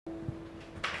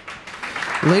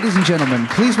Ladies and gentlemen,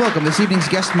 please welcome this evening's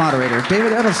guest moderator,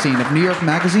 David Edelstein of New York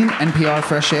Magazine, NPR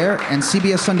Fresh Air, and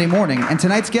CBS Sunday Morning, and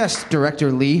tonight's guest,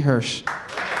 director Lee Hirsch.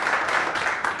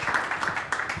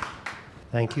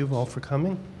 Thank you all for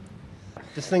coming.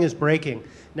 This thing is breaking.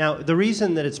 Now, the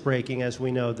reason that it's breaking, as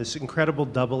we know, this incredible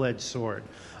double-edged sword.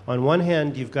 On one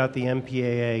hand, you've got the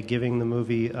MPAA giving the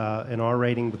movie an R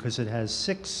rating because it has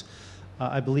six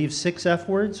F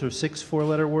words or 6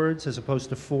 four-letter words as opposed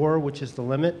to 4, which is the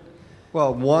limit.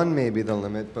 Well, 1 may be the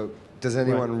limit, but does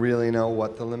anyone really know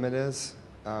what the limit is?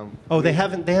 They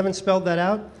haven't spelled that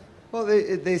out? Well,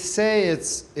 they say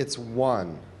it's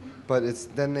 1, but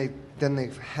then they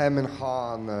hem and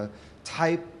haw on the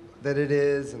type that it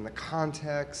is and the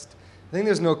context. I think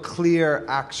there's no clear,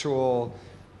 actual,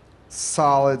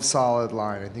 solid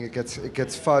line. I think it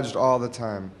gets fudged all the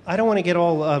time. I don't want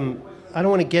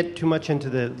to get too much into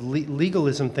the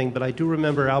legalism thing, but I do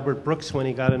remember Albert Brooks when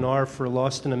he got an R for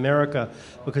Lost in America,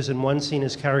 because in one scene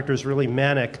his character is really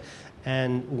manic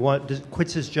and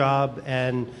quits his job,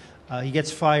 and he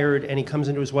gets fired, and he comes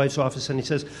into his wife's office and he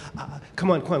says,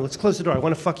 come on, let's close the door. I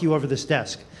want to fuck you over this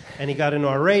desk. And he got an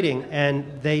R rating, and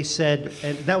they said,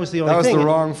 and that was the only thing. That was the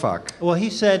wrong fuck. Well, he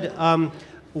said,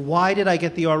 why did I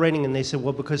get the R rating? And they said,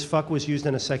 well, because fuck was used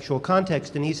in a sexual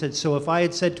context. And he said, so if I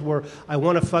had said to her, I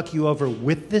want to fuck you over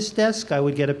with this desk, I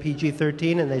would get a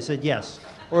PG-13? And they said, yes.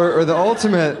 Or the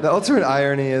ultimate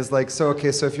irony is like, so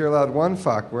if you're allowed 1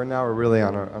 fuck, we're really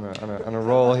on a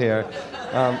roll here.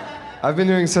 I've been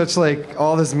doing such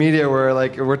all this media where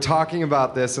we're talking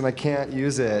about this and I can't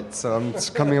use it, so I'm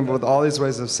just coming up with all these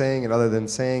ways of saying it other than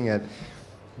saying it.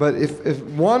 But if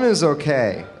 1 is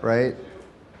okay, right?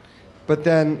 But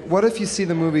then, what if you see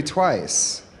the movie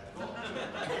twice?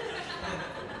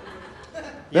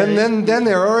 Then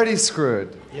they're already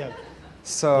screwed. Yeah.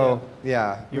 So,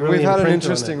 yeah. Really We've had an imprint on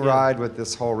interesting it, yeah. ride with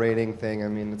this whole rating thing. I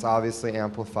mean, it's obviously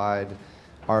amplified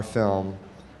our film.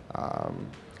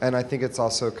 And I think it's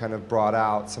also kind of brought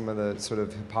out some of the sort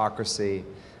of hypocrisy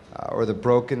or the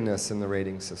brokenness in the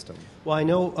rating system. Well, I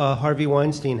know Harvey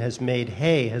Weinstein has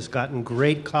gotten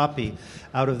great copy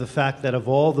out of the fact that of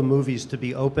all the movies to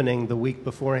be opening the week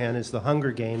beforehand is The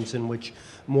Hunger Games, in which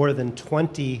more than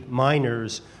 20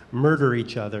 minors murder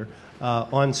each other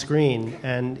on screen,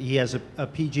 and he has a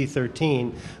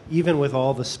PG-13, even with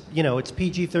all the, it's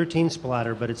PG-13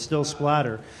 splatter, but it's still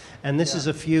splatter. And this is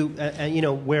a few,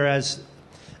 whereas,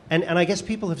 and I guess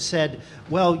people have said,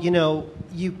 well, you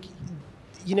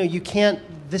can't,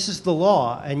 this is the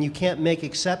law, and you can't make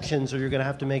exceptions, or you're going to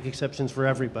have to make exceptions for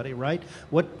everybody, right?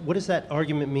 What does that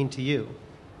argument mean to you?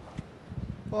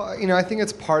 Well, I think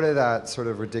it's part of that sort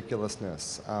of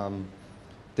ridiculousness.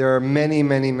 There are many,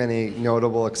 many, many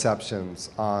notable exceptions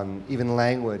on even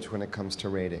language when it comes to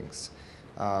ratings.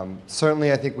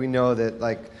 Certainly, I think we know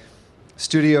that,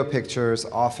 studio pictures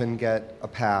often get a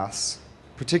pass,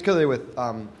 particularly with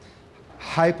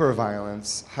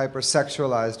hyper-violence,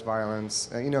 hyper-sexualized violence.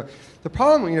 The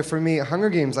problem, for me, Hunger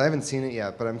Games, I haven't seen it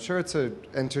yet, but I'm sure it's an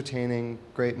entertaining,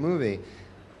 great movie,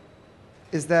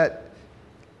 is that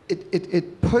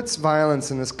it puts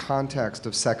violence in this context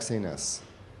of sexiness.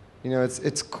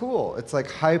 It's cool. It's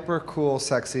hyper-cool,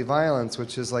 sexy violence,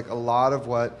 which is a lot of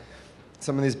what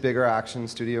some of these bigger action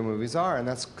studio movies are, and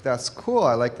that's cool.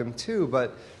 I like them too,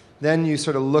 but then you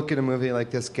sort of look at a movie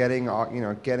like this getting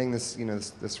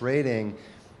this this rating,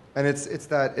 and it's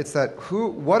that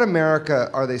what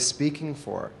America are they speaking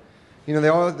for? They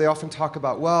often talk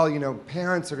about, well,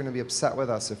 parents are going to be upset with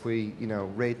us if we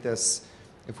rate this,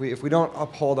 if we don't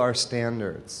uphold our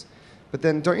standards. But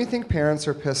then don't you think parents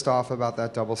are pissed off about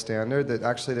that double standard, that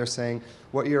actually they're saying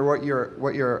what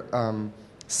you're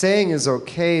saying is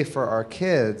okay for our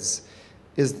kids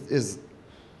is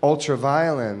ultra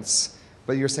violence,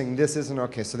 but you're saying this isn't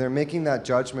okay. So they're making that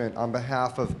judgment on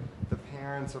behalf of the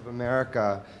parents of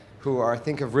America who I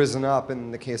think have risen up,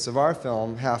 in the case of our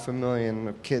film,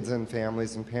 500,000 kids and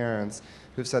families and parents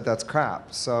who've said that's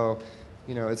crap. So,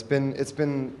 it's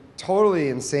been totally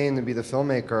insane to be the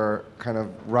filmmaker kind of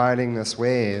riding this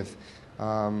wave.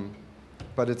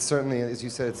 But it's certainly, as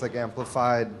you said, it's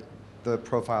amplified the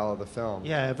profile of the film.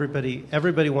 Yeah,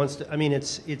 everybody wants to,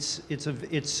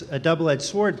 it's a double-edged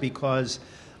sword, because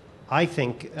I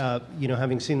think,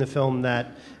 having seen the film,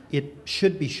 that it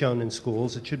should be shown in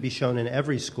schools. It should be shown in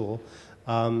every school.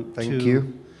 Thank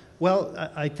you. Well,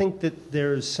 I think that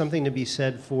there's something to be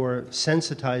said for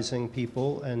sensitizing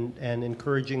people and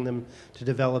encouraging them to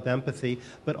develop empathy.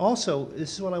 But also,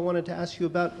 this is what I wanted to ask you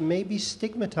about, maybe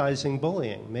stigmatizing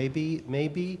bullying.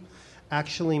 Maybe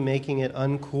actually making it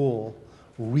uncool,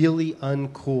 really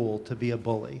uncool to be a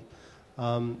bully.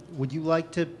 Would you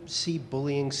like to see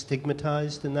bullying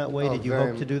stigmatized in that way? Oh, Did you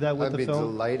hope to do that with the film? I'd be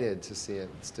delighted to see it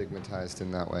stigmatized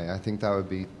in that way. I think that would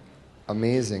be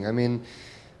amazing. I mean,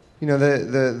 you know,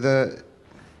 there's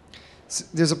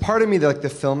a part of me, like the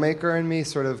filmmaker in me,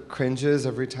 sort of cringes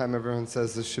every time everyone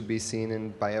says this should be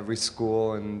seen by every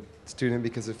school and student,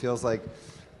 because it feels like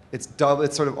it's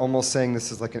sort of almost saying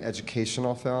this is like an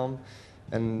educational film,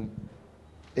 and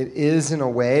it is in a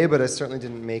way, but I certainly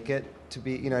didn't make it to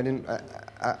be. You know,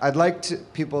 I'd like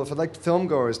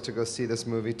filmgoers to go see this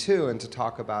movie too, and to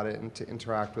talk about it and to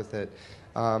interact with it.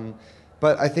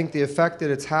 But I think the effect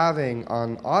that it's having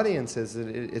on audiences,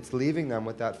 it's leaving them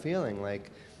with that feeling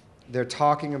like they're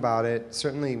talking about it.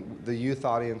 Certainly, the youth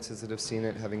audiences that have seen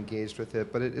it have engaged with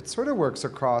it, but it sort of works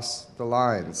across the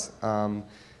lines.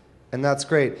 And that's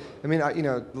great. I mean,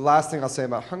 the last thing I'll say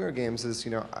about Hunger Games is,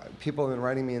 people have been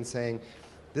writing me and saying,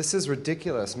 this is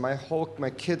ridiculous. My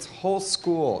kid's whole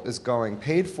school is going,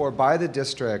 paid for by the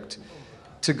district,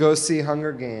 to go see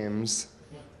Hunger Games.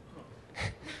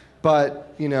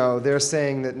 But, they're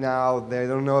saying that now they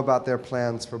don't know about their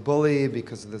plans for Bully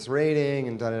because of this rating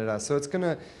and da-da-da. So it's going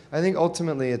to, I think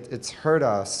ultimately it's hurt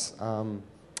us on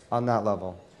that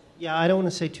level. Yeah, I don't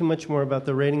want to say too much more about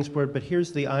the ratings board, but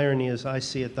here's the irony as I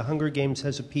see it. The Hunger Games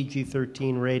has a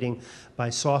PG-13 rating by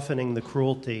softening the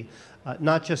cruelty.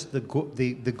 Not just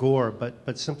the gore,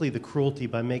 but simply the cruelty,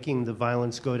 by making the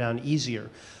violence go down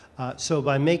easier. So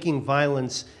by making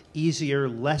violence easier,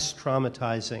 less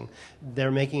traumatizing, they're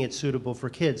making it suitable for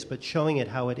kids, but showing it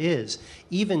how it is.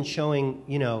 Even showing,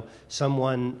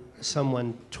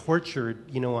 someone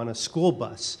tortured, on a school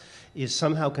bus is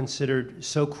somehow considered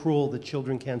so cruel that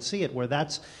children can't see it, where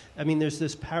there's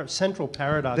this central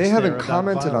paradox. They haven't there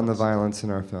commented on the violence in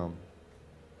our film.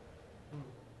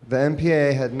 The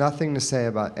MPAA had nothing to say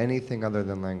about anything other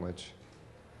than language.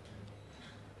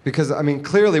 Because,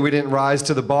 clearly we didn't rise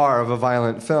to the bar of a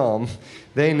violent film.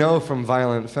 They know from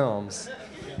violent films.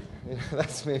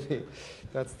 That's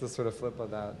the sort of flip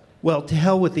of that. Well, to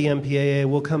hell with the MPAA.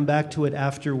 We'll come back to it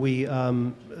after we,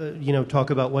 talk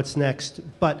about what's next.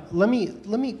 But let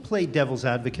me play devil's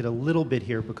advocate a little bit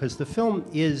here, because the film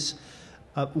is.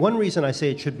 One reason I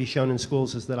say it should be shown in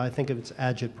schools is that I think of its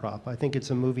agitprop. I think it's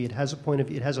a movie. It has a point of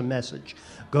view. It has a message.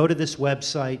 Go to this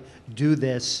website. Do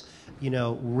this.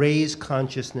 Raise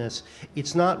consciousness.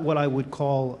 It's not what I would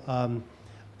call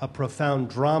a profound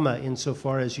drama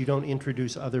insofar as you don't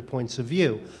introduce other points of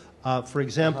view. For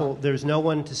example, there's no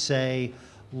one to say,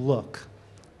 look.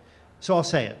 So I'll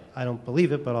say it. I don't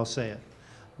believe it, but I'll say it.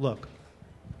 Look,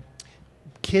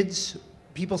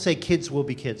 people say kids will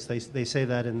be kids. They say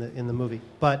that in the movie.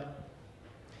 But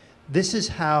this is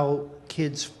how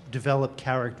kids develop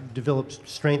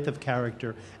strength of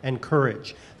character and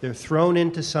courage. They're thrown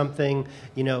into something,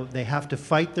 they have to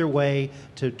fight their way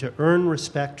to earn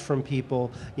respect from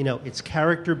people. It's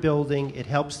character building. It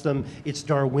helps them. It's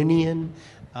Darwinian.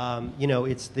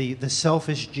 It's the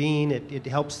selfish gene. It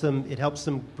helps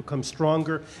them become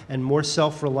stronger and more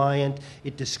self-reliant.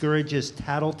 It discourages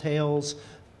tattletales,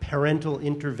 parental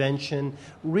intervention.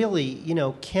 Really,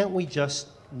 can't we just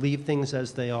leave things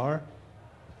as they are?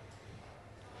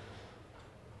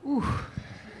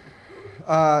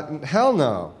 Hell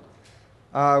no.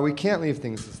 We can't leave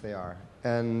things as they are.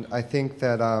 And I think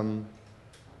that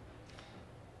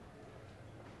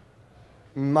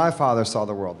my father saw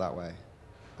the world that way,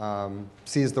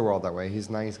 sees the world that way. He's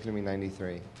going to be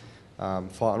 93,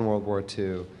 fought in World War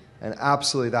II. And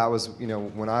absolutely that was,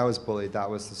 when I was bullied, that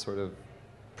was the sort of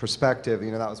perspective,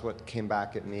 that was what came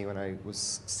back at me when I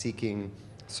was seeking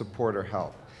support or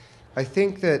help. I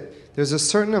think that there's a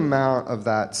certain amount of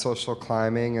that social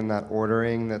climbing and that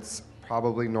ordering that's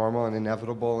probably normal and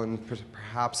inevitable and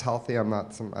perhaps healthy.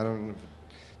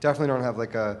 Definitely don't have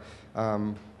like a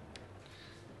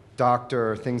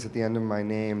doctor or things at the end of my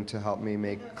name to help me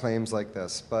make claims like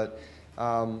this. But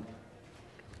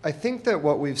I think that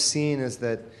what we've seen is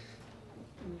that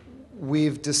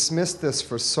we've dismissed this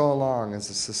for so long as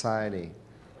a society.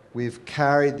 We've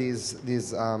carried these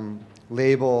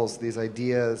labels, these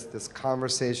ideas. This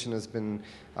conversation has been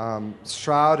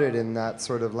shrouded in that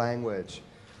sort of language.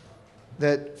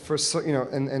 That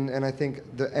and I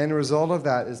think the end result of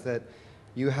that is that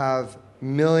you have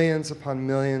millions upon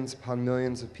millions upon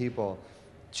millions of people,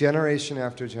 generation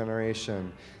after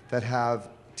generation, that have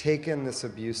taken this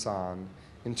abuse on,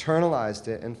 internalized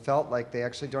it, and felt like they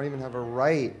actually don't even have a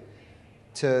right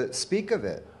to speak of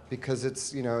it, because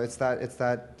it's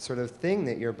that sort of thing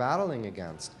that you're battling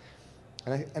against.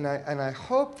 And I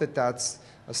hope that that's,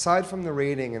 aside from the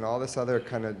rating and all this other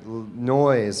kind of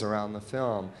noise around the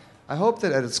film, I hope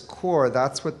that at its core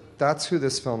that's who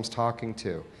this film's talking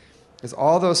to. is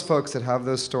all those folks that have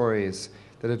those stories,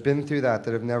 that have been through that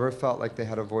have never felt like they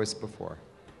had a voice before.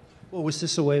 Well, was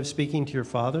this a way of speaking to your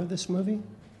father, this movie?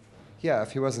 Yeah,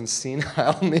 if he wasn't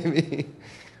senile, maybe.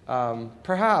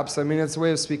 Perhaps. I mean, it's a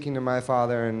way of speaking to my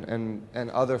father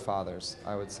and other fathers,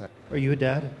 I would say. Are you a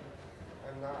dad?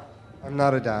 I'm not. I'm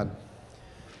not a dad.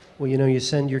 Well, you know, you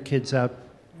send your kids out.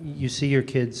 You see your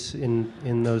kids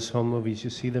in those home movies. You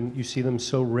see them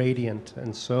so radiant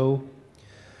and so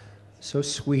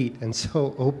sweet and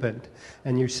so open,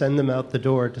 and you send them out the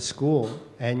door to school,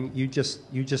 and you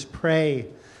just pray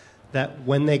that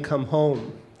when they come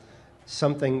home,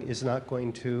 something is not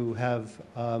going to have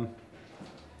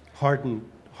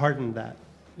hardened that.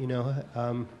 You know.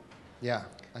 Yeah,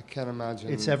 I can't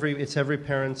imagine. It's every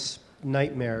parent's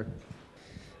nightmare.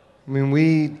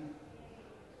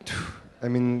 I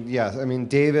mean, yes. I mean,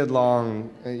 David Long,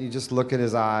 you just look at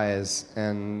his eyes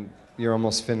and you're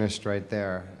almost finished right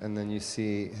there. And then you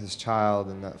see his child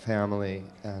and that family.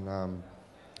 And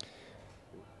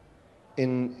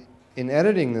in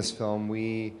editing this film,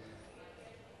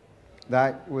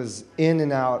 that was in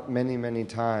and out many, many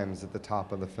times at the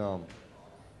top of the film.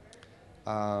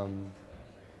 And,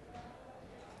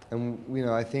 you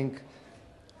know, I think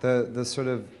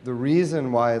the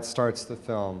reason why it starts the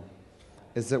film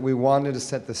is that we wanted to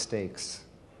set the stakes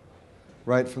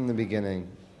right from the beginning.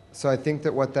 So I think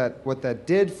that what that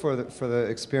did for the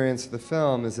experience of the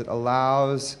film is it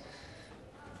allows,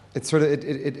 it sort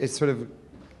of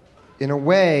in a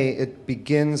way it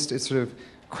sort of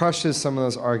crushes some of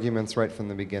those arguments right from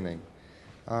the beginning.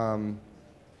 I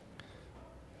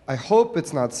hope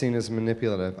it's not seen as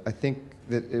manipulative. I think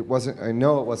that it wasn't. I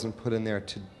know it wasn't put in there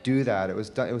to do that. It was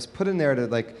put in there to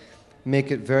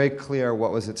make it very clear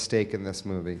what was at stake in this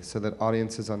movie, so that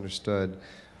audiences understood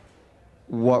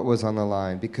what was on the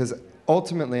line. Because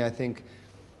ultimately, I think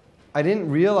I didn't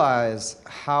realize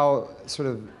how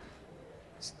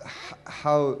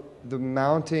the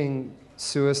mounting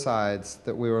suicides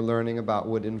that we were learning about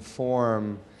would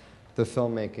inform the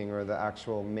filmmaking or the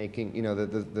actual making, you know,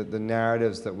 the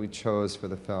narratives that we chose for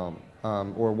the film,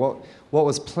 or what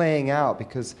was playing out.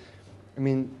 Because, I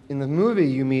mean, in the movie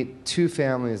you meet two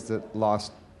families that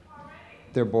lost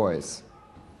their boys.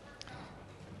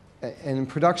 And in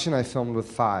production I filmed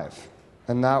with 5.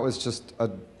 And that was just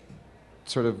a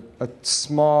sort of a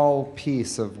small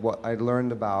piece of what I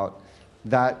learned about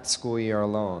that school year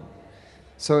alone.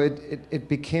 So it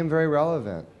became very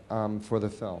relevant for the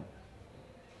film.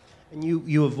 And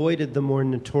you avoided the more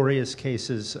notorious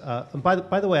cases. And by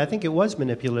the way, I think it was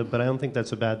manipulative, but I don't think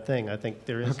that's a bad thing. I think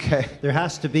there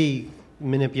has to be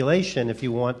manipulation if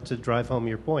you want to drive home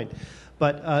your point.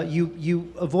 But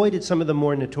you avoided some of the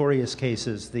more notorious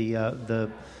cases, the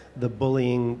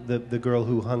bullying, the girl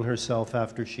who hung herself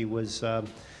after she was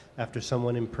after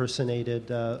someone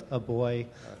impersonated a boy.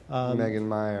 Megan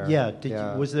Meyer. Yeah.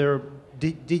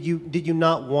 Did you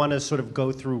not want to sort of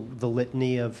go through the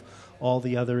litany of all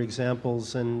the other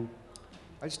examples? And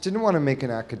I just didn't want to make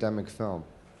an academic film.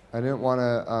 I didn't want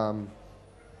to.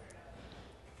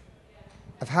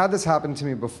 I've had this happen to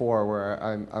me before, where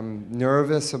I'm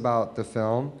nervous about the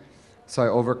film, so I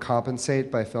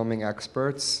overcompensate by filming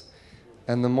experts,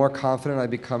 and the more confident I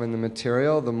become in the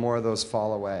material, the more those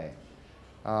fall away.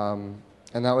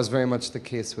 And that was very much the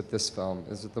case with this film.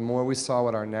 Is that the more we saw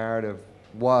what our narrative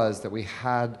was, that we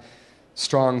had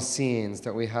strong scenes,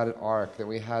 that we had an arc, that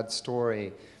we had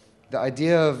story. The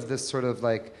idea of this sort of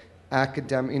like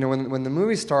academic, you know, when the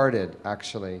movie started,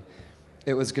 actually,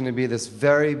 it was going to be this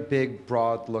very big,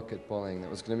 broad look at bullying. It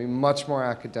was going to be much more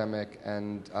academic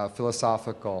and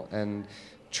philosophical, and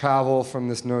travel from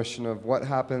this notion of what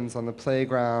happens on the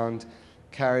playground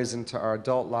carries into our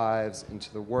adult lives,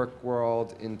 into the work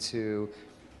world, into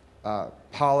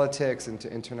politics, into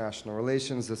international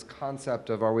relations, this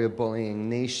concept of, are we a bullying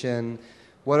nation?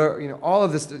 What are, you know, all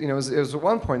of this, you know, it was at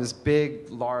one point this big,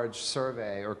 large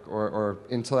survey or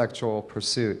intellectual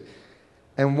pursuit.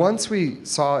 And once we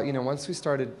saw, you know, once we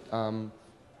started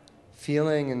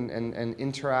feeling and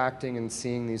interacting and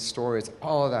seeing these stories,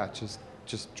 all of that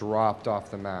just dropped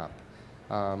off the map.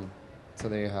 So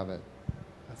there you have it.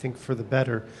 I think for the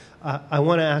better. I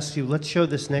want to ask you, let's show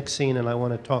this next scene, and I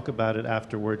want to talk about it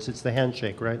afterwards. It's the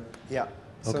handshake, right? Yeah.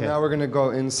 So Okay. now we're going to go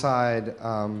inside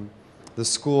the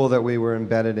school that we were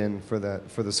embedded in for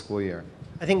the school year.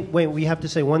 I think, wait, we have to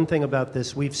say one thing about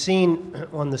this. We've seen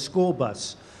on the school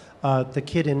bus the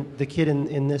kid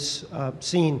in this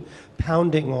scene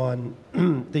pounding on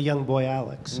the young boy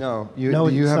Alex. No, you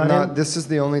it's have not. him? This is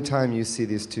the only time you see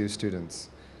these two students.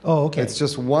 Oh, okay. It's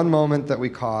just one moment that we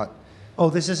caught. Oh,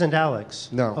 this isn't Alex?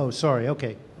 No. Oh, sorry.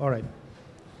 Okay. All right.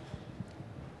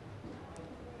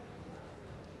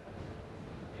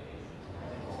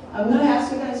 I'm going to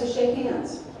ask you guys to shake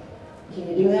hands. Can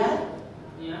you do that?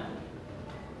 Yeah.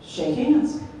 Shake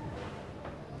hands.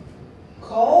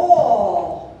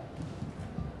 Cole!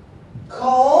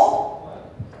 Cole?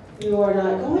 You are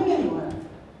not going anywhere.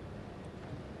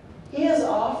 He is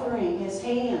offering his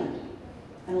hand,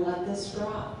 and let this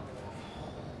drop.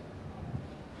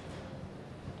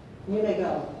 You may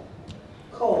go.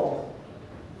 Cole,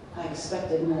 I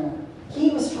expected more. He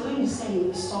was trying to say he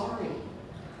was sorry.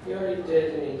 He already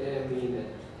did, and he didn't mean it.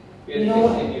 We had You to know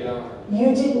what? continue on.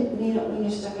 You didn't mean it when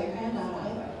you stuck your hand out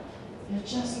either. You're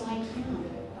just like him.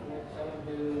 Someone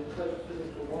who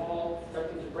pushes the wall,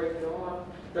 threatens to break it off,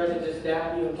 threatens to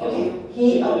stab you and kill Okay, you.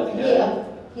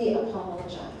 he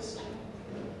apologized.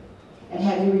 And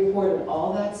have you reported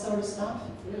all that sort of stuff?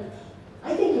 Yes,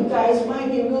 I think you guys might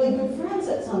be really good friends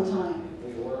at some time.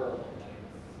 we were.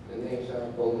 The name's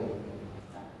bullying.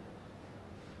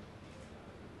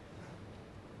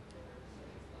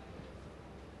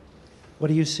 What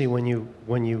do you see when you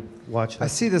watch that? I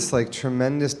see this like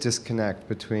tremendous disconnect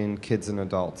between kids and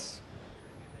adults.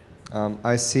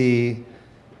 I see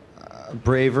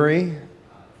bravery,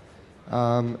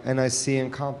 and I see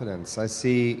incompetence. I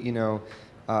see,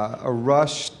 a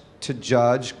rush to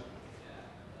judge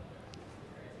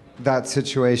that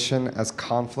situation as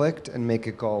conflict and make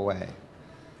it go away.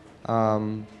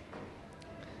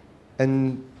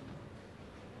 And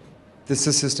this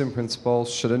assistant principal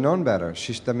should have known better.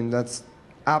 That's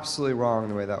absolutely wrong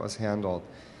the way that was handled.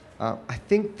 I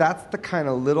think that's the kind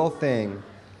of little thing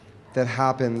that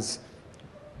happens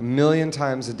 1 million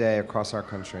times a day across our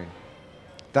country.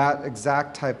 That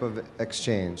exact type of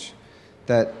exchange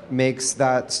that makes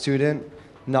that student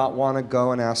not want to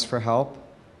go and ask for help.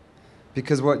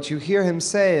 Because what you hear him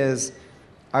say is,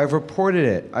 I've reported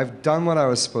it. I've done what I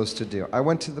was supposed to do. I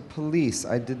went to the police.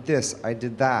 I did this. I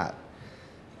did that.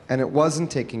 And it wasn't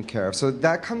taken care of. So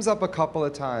that comes up a couple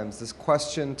of times, this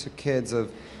question to kids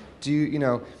of,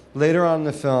 later on in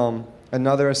the film,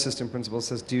 another assistant principal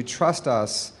says, do you trust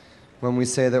us when we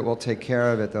say that we'll take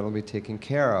care of it, that it'll be taken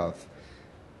care of?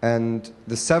 And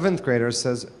the 7th grader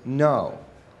says, no,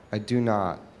 I do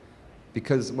not.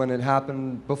 Because when it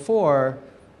happened before,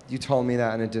 you told me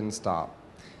that and it didn't stop.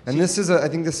 And this is the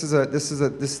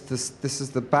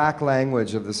back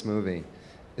language of this movie,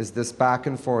 is this back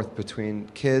and forth between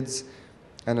kids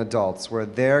and adults, where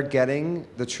they're getting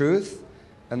the truth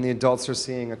and the adults are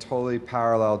seeing a totally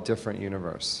parallel, different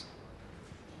universe.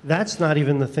 That's not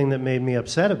even the thing that made me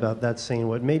upset about that scene.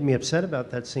 What made me upset about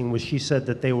that scene was she said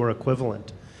that they were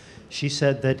equivalent. She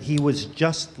said that he was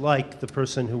just like the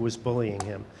person who was bullying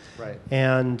him. Right.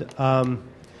 And,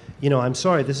 I'm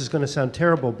sorry, this is going to sound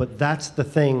terrible, but that's the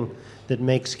thing that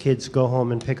makes kids go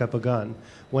home and pick up a gun.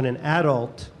 When an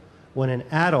adult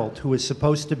who is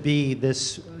supposed to be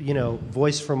this,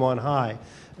 voice from on high,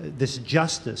 this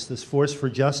justice, this force for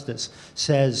justice,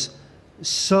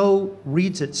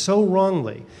 reads it so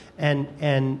wrongly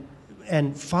and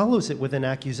follows it with an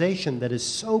accusation that is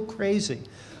so crazy.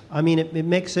 I mean, it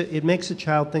makes a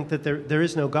child think that there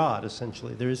is no God,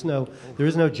 essentially. There is no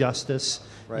justice.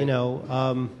 Right.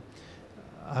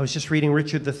 I was just reading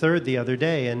Richard III the other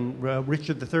day, and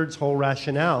Richard III's whole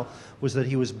rationale was that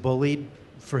he was bullied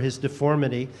for his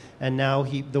deformity, and now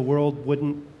the world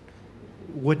wouldn't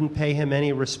pay him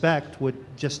any respect, would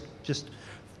just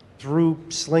threw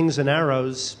slings and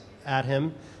arrows at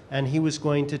him, and he was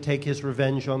going to take his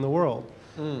revenge on the world.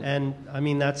 And I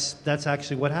mean, that's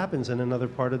actually what happens in another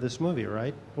part of this movie,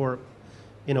 right? Or,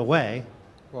 in a way.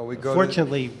 Well,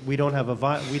 Fortunately, we don't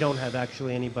have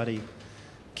actually anybody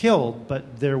killed,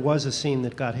 but there was a scene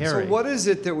that got hairy. So what is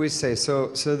it that we say?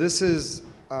 So this is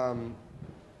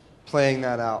playing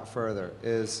that out further.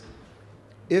 Is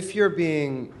if you're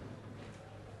being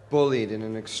bullied in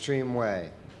an extreme way,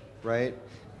 right?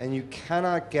 And you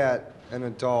cannot get an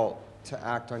adult to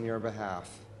act on your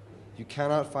behalf. You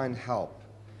cannot find help.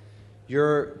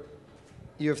 You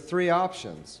have 3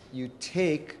 options. You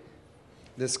take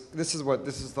this. This is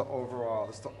the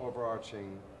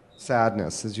overarching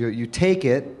sadness. Is you take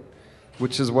it,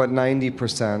 which is what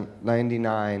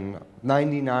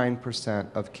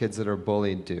 99% of kids that are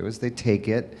bullied do. Is they take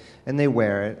it and they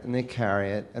wear it and they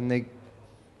carry it and they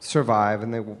survive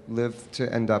and they live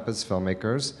to end up as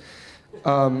filmmakers.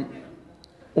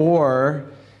 Or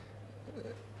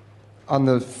on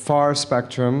the far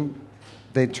spectrum,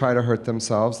 they try to hurt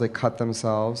themselves, they cut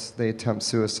themselves, they attempt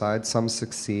suicide, some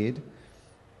succeed.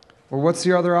 Or what's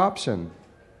the other option?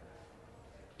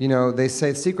 They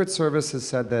say Secret Service has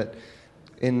said that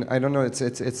I don't know,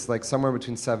 it's like somewhere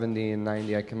between 70 and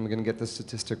 90, I'm going to get the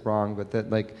statistic wrong, but that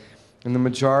like in the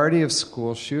majority of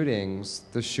school shootings,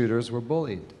 the shooters were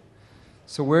bullied.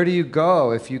 So where do you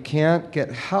go if you can't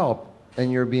get help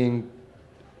and you're being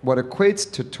what equates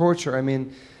to torture? I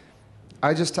mean,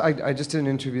 I just did an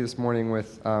interview this morning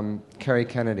with Carrie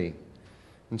Kennedy,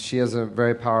 and she has a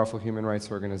very powerful human rights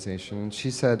organization. And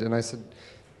she said, and I said,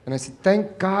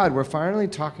 thank God we're finally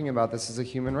talking about this as a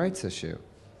human rights issue.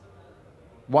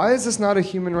 Why is this not a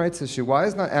human rights issue? Why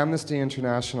is not Amnesty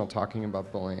International talking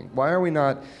about bullying? Why are we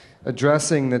not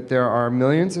addressing that there are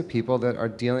millions of people that are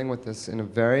dealing with this in a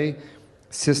very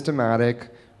systematic,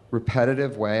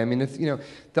 repetitive way? I mean, the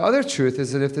other truth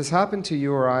is that if this happened to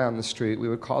you or I on the street, we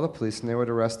would call the police and they would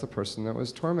arrest the person that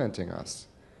was tormenting us.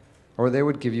 Or they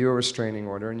would give you a restraining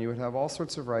order and you would have all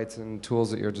sorts of rights and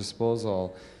tools at your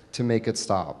disposal to make it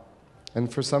stop.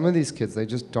 And for some of these kids, they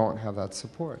just don't have that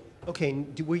support. Okay,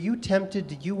 were you tempted,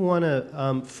 did you want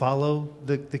to follow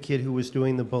the kid who was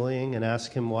doing the bullying and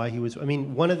ask him why he was... I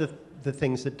mean, one of the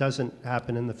things that doesn't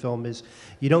happen in the film is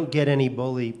you don't get any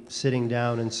bully sitting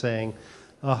down and saying,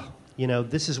 oh,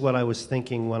 this is what I was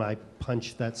thinking when I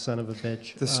punched that son of a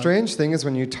bitch. The strange thing is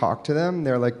when you talk to them,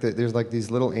 they're like there's like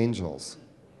these little angels.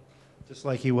 Just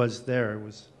like he was there. It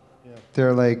was... Yeah.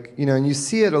 They're like, and you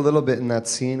see it a little bit in that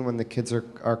scene when the kids are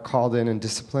called in and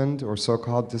disciplined, or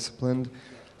so-called disciplined,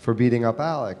 for beating up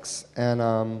Alex. And,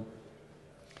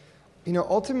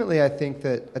 ultimately I think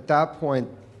that at that point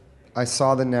I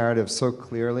saw the narrative so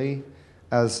clearly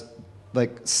as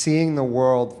like seeing the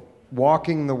world,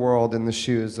 walking the world in the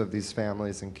shoes of these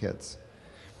families and kids.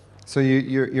 So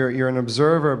you're an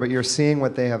observer, but you're seeing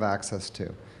what they have access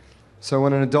to. So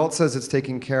when an adult says it's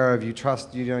taken care of, you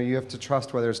have to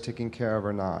trust whether it's taken care of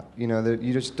or not.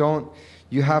 You just don't,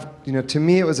 you have, to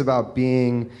me it was about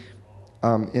being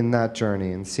in that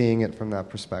journey and seeing it from that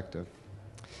perspective.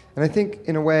 And I think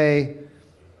in a way,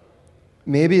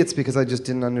 maybe it's because I just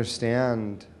didn't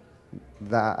understand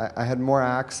that. I had more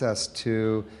access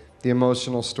to the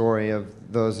emotional story of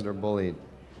those that are bullied,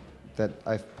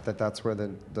 that's where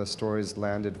the stories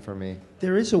landed for me.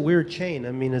 There is a weird chain.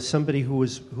 I mean, as somebody who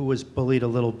was bullied a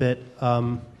little bit,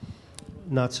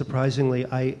 not surprisingly,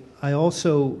 I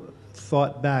also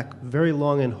thought back very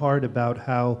long and hard about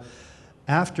how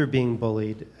after being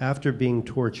bullied, after being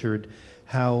tortured,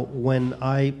 how when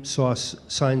I saw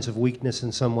signs of weakness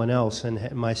in someone else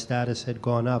and my status had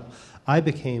gone up, I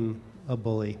became a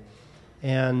bully.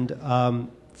 And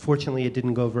fortunately, it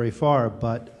didn't go very far,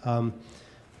 but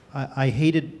I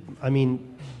hated,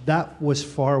 that was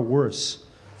far worse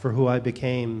for who I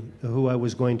became, who I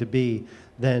was going to be,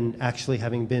 than actually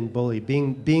having been bullied.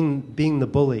 Being the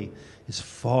bully is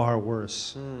far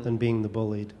worse than being the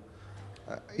bullied.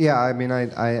 Yeah,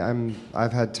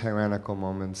 I've had tyrannical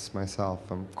moments myself,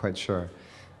 I'm quite sure.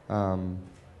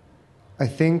 I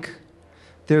think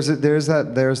there's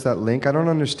that link. I don't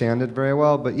understand it very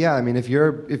well, but yeah, if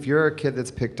you're a kid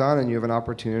that's picked on and you have an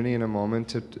opportunity in a moment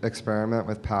to experiment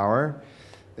with power,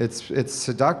 it's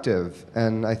seductive,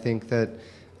 and I think that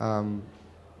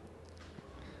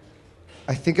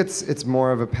it's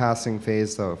more of a passing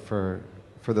phase though for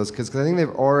those kids, because I think they've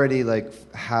already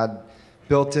had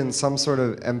built in some sort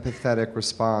of empathetic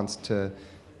response to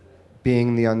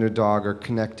being the underdog or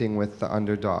connecting with the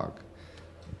underdog.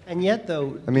 And yet,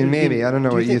 though... maybe. I don't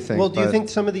know what you think. Well, do you think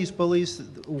some of these bullies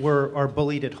are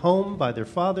bullied at home by their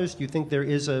fathers? Do you think there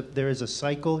is a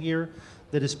cycle here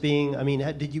that is being...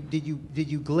 did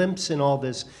you glimpse in all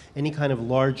this any kind of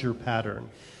larger pattern?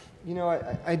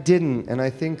 I didn't, and I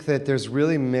think that there's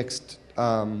really mixed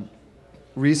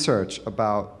research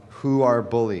about who are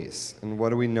bullies and what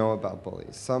do we know about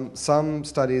bullies. Some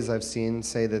studies I've seen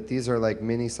say that these are like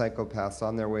mini psychopaths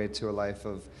on their way to a life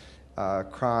of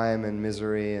crime and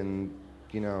misery and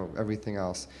everything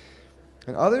else.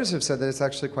 And others have said that it's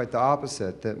actually quite the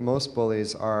opposite, that most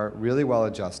bullies are really well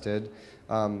adjusted,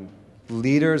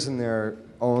 leaders in their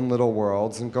own little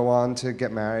worlds, and go on to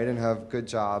get married and have good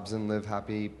jobs and live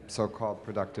happy, so-called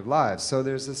productive lives. So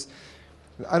there's this,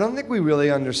 I don't think we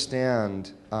really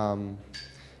understand,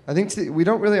 I think we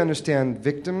don't really understand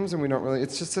victims, and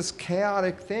it's just this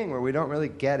chaotic thing where we don't really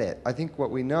get it. I think what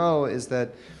we know is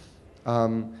that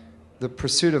the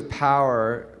pursuit of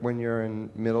power when you're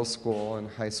in middle school and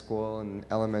high school and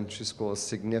elementary school is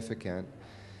significant.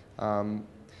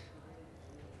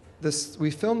 We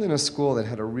filmed in a school that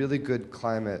had a really good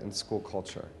climate and school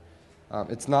culture.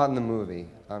 It's not in the movie.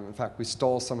 In fact, we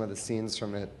stole some of the scenes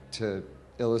from it to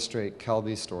illustrate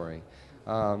Kelby's story.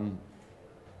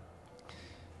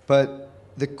 But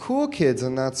the cool kids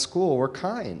in that school were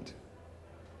kind.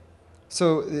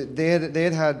 So they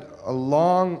had a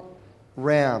long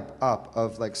ramp up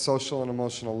of social and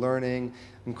emotional learning,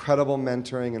 incredible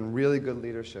mentoring, and really good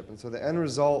leadership. And so the end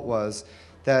result was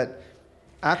that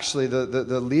actually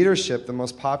the leadership, the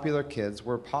most popular kids,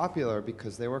 were popular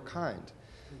because they were kind.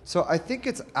 So I think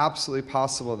it's absolutely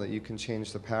possible that you can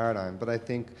change the paradigm. But I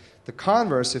think the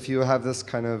converse, if you have this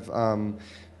kind of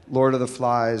Lord of the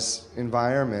Flies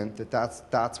environment,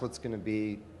 that's what's going to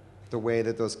be the way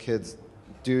that those kids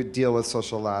do deal with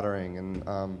social laddering. And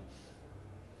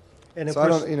so I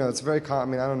don't, it's very. I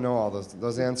mean, I don't know all those.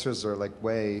 Those answers are like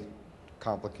way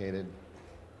complicated.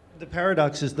 The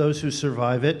paradox is those who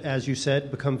survive it, as you said,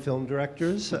 become film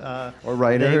directors. Or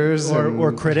writers.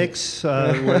 Or critics,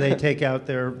 where they take out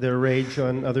their rage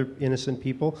on other innocent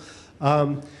people,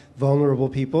 vulnerable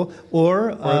people.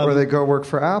 Or they go work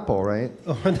for Apple, right?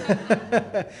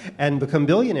 And become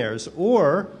billionaires.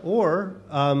 Or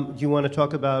do you want to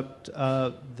talk about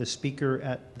the speaker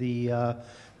at the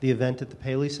event at the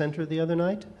Paley Center the other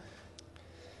night?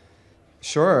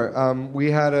 Sure.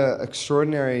 We had an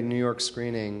extraordinary New York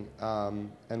screening,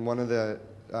 and one of the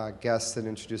guests that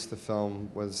introduced the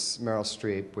film was Meryl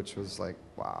Streep, which was like,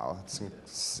 wow,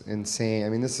 it's insane. I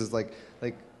mean, this is like,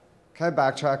 can I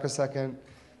backtrack a second?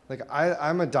 Like,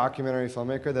 I'm a documentary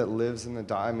filmmaker that lives in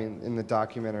the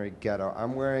documentary ghetto.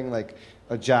 I'm wearing like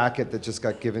a jacket that just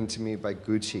got given to me by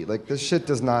Gucci. Like, this shit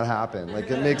does not happen. Like,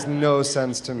 it makes no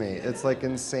sense to me. It's like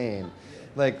insane.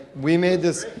 Like, we made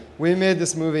this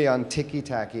movie on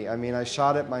ticky-tacky. I mean, I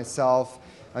shot it myself.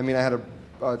 I mean, I had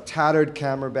a tattered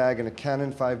camera bag and a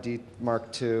Canon 5D Mark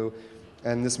II,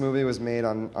 and this movie was made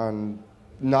on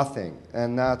nothing.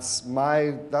 And that's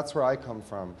where I come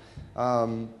from.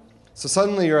 So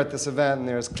suddenly you're at this event, and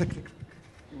there's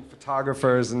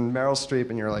photographers and Meryl Streep,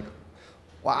 and you're like,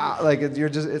 wow, like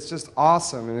it's just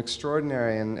awesome and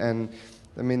extraordinary. And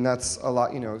I mean, that's a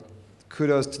lot,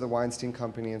 kudos to the Weinstein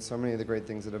Company and so many of the great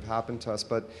things that have happened to us.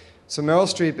 But so Meryl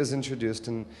Streep is introduced,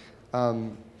 and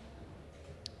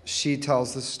she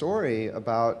tells the story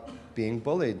about being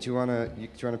bullied. Do you want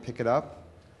to pick it up?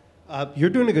 You're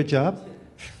doing a good job.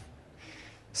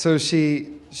 So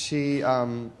she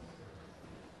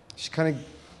kind of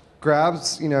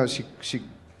grabs, she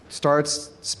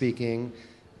starts speaking,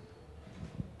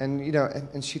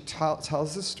 and she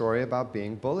tells the story about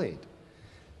being bullied.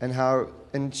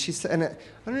 And she said, and I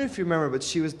don't know if you remember, but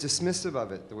she was dismissive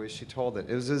of it, the way she told it.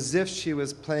 It was as if she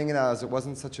was playing it out as it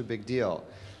wasn't such a big deal.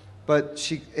 But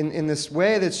she, in this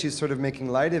way that she's sort of making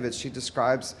light of it, she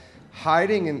describes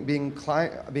hiding and being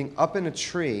up in a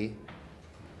tree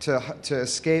to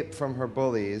escape from her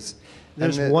bullies.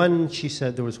 She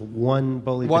said there was one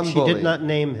bully, but she did not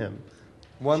name him.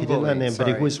 She did not name him, but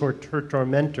he was her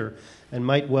tormentor, and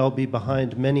might well be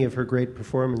behind many of her great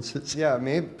performances. Yeah,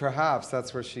 maybe perhaps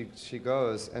that's where she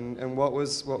goes. And what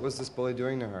was this bully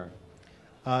doing to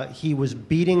her? He was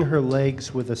beating her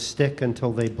legs with a stick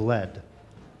until they bled.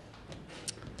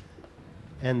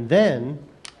 And then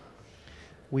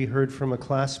we heard from a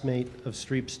classmate of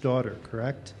Streep's daughter,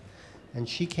 correct? And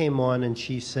she came on and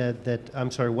she said that,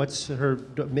 I'm sorry,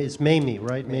 it's Mamie,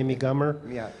 right? Mamie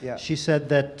Gummer? Yeah. She said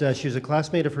that she was a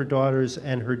classmate of her daughter's,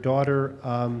 and her daughter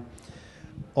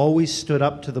always stood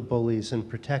up to the bullies and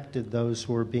protected those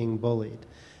who were being bullied.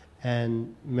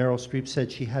 And Meryl Streep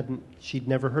said she'd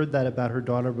never heard that about her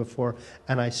daughter before,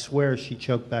 and I swear she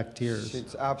choked back tears. She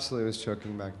absolutely was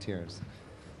choking back tears.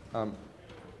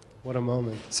 What a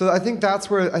moment. So I think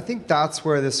that's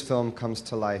where this film comes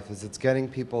to life, is it's getting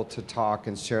people to talk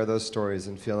and share those stories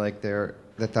and feel like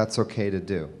that's okay to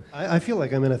do. I feel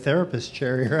like I'm in a therapist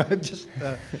chair here. I'm just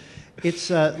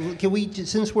can we,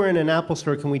 since we're in an Apple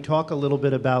store, can we talk a little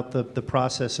bit about the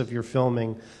process of your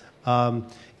filming?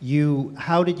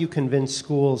 How did you convince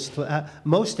schools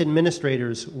most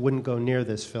administrators wouldn't go near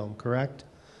this film, correct?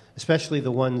 Especially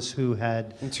the ones who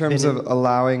had... In terms of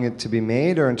allowing it to be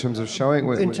made, or in terms of showing...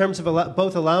 In terms of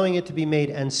both allowing it to be made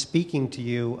and speaking to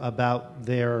you about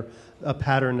a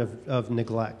pattern of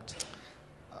neglect.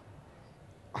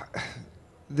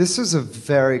 This is a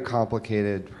very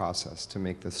complicated process to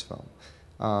make this film.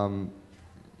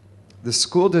 The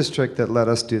school district that let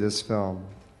us do this film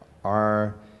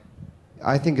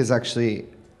I think is actually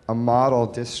a model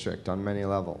district on many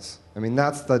levels. I mean,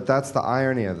 that's the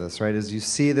irony of this, right? Is you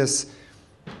see this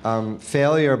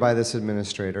failure by this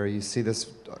administrator, you see this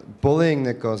bullying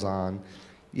that goes on,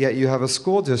 yet you have a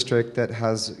school district that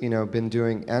has, been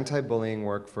doing anti-bullying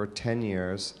work for 10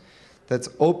 years, that's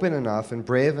open enough and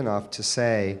brave enough to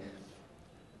say,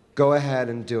 go ahead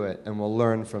and do it, and we'll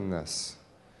learn from this.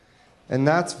 And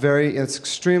it's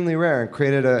extremely rare, and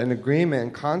created an agreement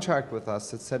and contract with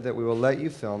us that said that we will let you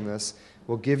film this,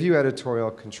 we'll give you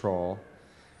editorial control,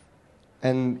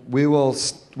 and we will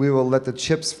let the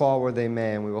chips fall where they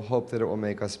may, and we will hope that it will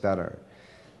make us better.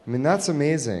 I mean, that's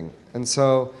amazing. And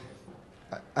so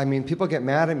I mean, people get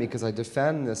mad at me because I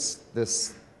defend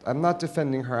this. I'm not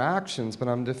defending her actions, but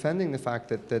I'm defending the fact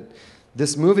that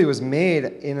this movie was made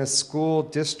in a school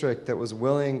district that was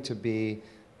willing to be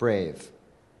brave.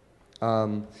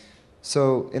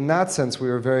 So in that sense, we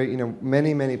were very,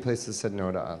 many places said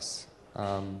no to us.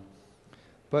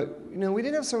 But, we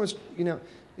didn't have so much,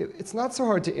 it's not so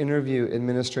hard to interview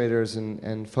administrators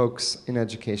and folks in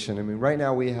education. I mean, right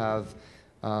now we have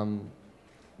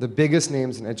the biggest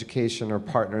names in education are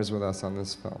partners with us on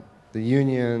this film. The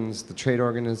unions, the trade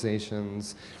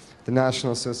organizations, the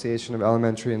National Association of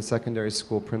Elementary and Secondary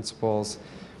School Principals.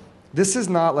 This is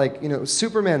not like,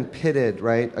 Superman pitted,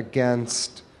 right,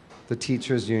 against the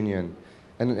teachers' union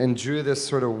and drew this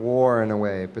sort of war in a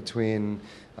way between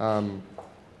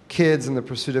kids in the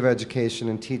pursuit of education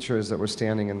and teachers that were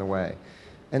standing in the way.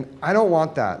 And I don't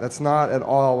want that. That's not at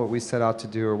all what we set out to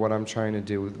do or what I'm trying to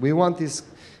do. We want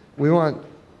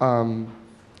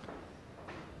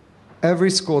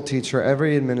every school teacher,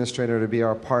 every administrator to be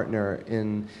our partner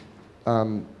in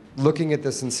looking at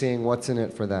this and seeing what's in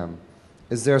it for them.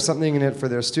 Is there something in it for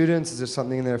their students? Is there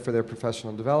something in there for their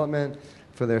professional development,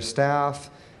 for their staff?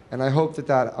 And I hope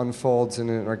that unfolds in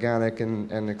an organic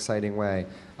and exciting way.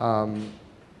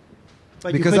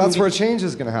 Because that's where change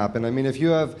is going to happen. I mean, if you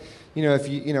have,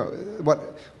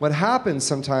 what happens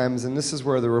sometimes, and this is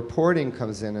where the reporting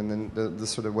comes in, and then the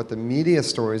sort of what the media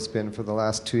story's been for the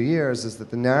last 2 years, is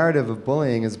that the narrative of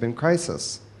bullying has been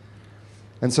crisis.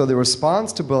 And so the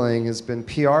response to bullying has been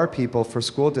PR people for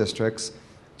school districts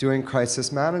doing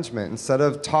crisis management. Instead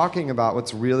of talking about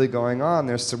what's really going on,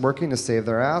 they're working to save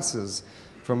their asses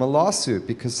from a lawsuit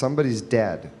because somebody's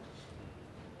dead.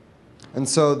 And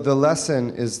so the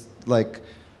lesson is like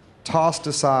tossed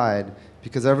aside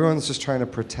because everyone's just trying to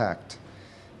protect.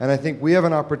 And I think we have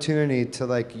an opportunity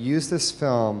to use this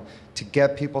film to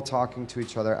get people talking to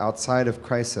each other outside of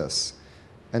crisis.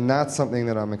 And that's something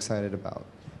that I'm excited about.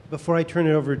 Before I turn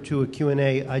it over to a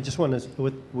Q&A, I just want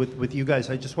to, with you guys,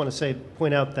 I just want to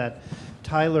point out that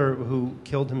Tyler, who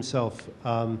killed himself,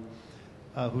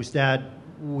 whose dad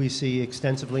we see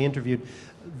extensively interviewed,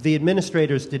 the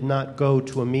administrators did not go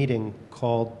to a meeting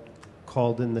called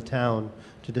in the town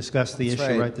to discuss the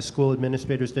issue, right? The school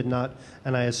administrators did not,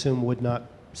 and I assume would not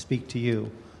speak to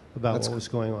you about what was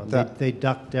going on. They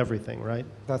ducked everything, right?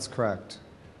 That's correct.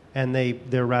 And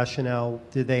their rationale,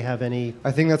 did they have any?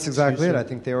 I think that's exactly it. I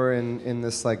think they were in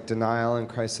this denial and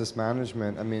crisis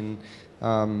management. I mean,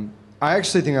 I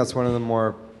actually think that's one of the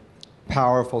more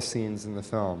powerful scenes in the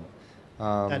film.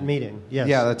 That meeting, yes.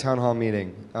 Yeah, the town hall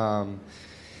meeting.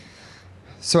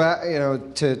 So,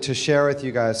 to share with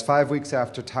you guys, 5 weeks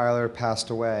after Tyler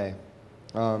passed away,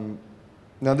 now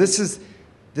this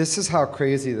is how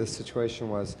crazy this situation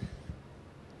was.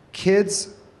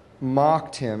 Kids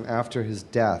mocked him after his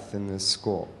death in this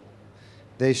school.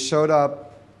 They showed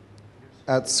up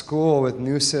at school with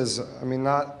nooses. I mean,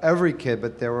 not every kid,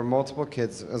 but there were multiple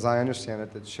kids, as I understand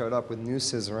it, that showed up with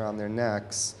nooses around their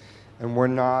necks and were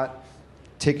not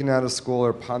taken out of school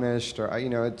or punished, or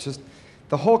it just,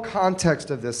 the whole context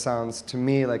of this sounds to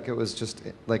me like it was just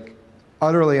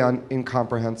utterly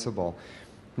incomprehensible.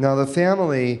 Now the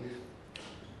family,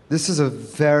 this is a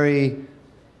very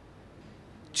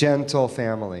gentle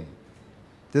family.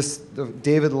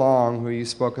 David Long, who you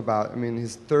spoke about, I mean,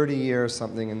 he's 30 years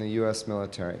something in the U.S.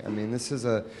 military. I mean, this is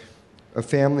a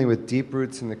family with deep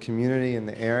roots in the community, in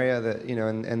the area that,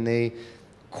 and they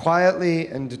quietly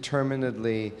and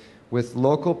determinedly, with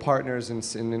local partners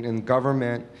in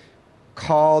government,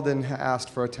 called and asked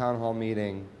for a town hall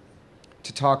meeting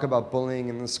to talk about bullying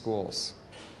in the schools.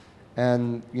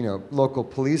 And, local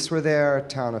police were there,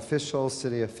 town officials,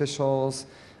 city officials,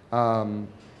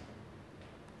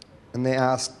 and they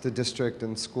asked the district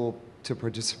and school to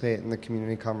participate in the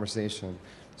community conversation.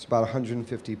 So about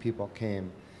 150 people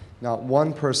came. Not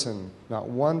one person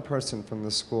from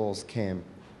the schools came.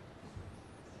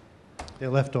 They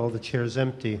left all the chairs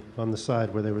empty on the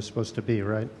side where they were supposed to be,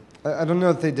 right? I don't know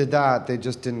if they did that. They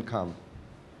just didn't come.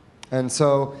 And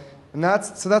so,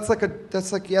 that's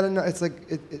yet another. It's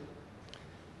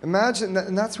imagine that,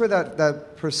 and that's where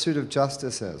that pursuit of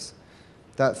justice is.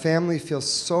 That family feels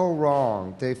so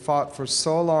wrong. They fought for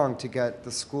so long to get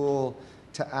the school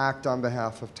to act on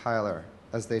behalf of Tyler,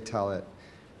 as they tell it.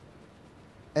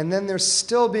 And then they're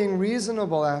still being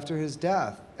reasonable after his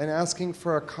death and asking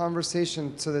for a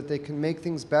conversation so that they can make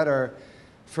things better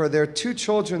for their 2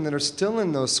 children that are still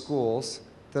in those schools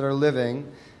that are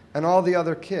living and all the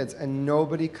other kids, and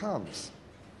nobody comes.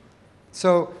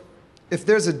 So if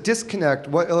there's a disconnect,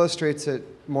 what illustrates it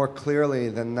more clearly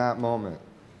than that moment?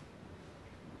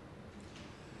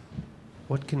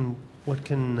 What do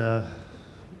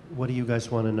you guys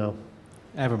want to know?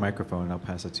 I have a microphone. I'll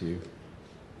pass it to you.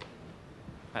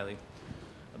 Hi, Lee.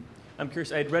 I'm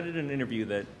curious. I had read in an interview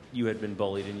that you had been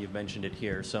bullied, and you've mentioned it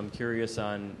here. So I'm curious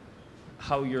on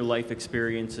how your life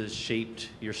experiences shaped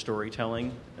your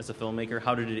storytelling as a filmmaker.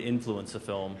 How did it influence the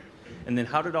film? And then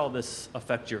how did all this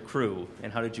affect your crew,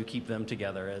 and how did you keep them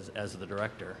together as the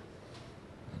director?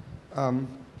 I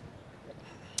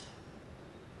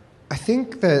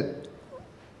think that,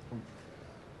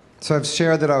 so I've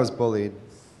shared that I was bullied,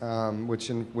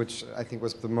 which I think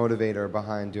was the motivator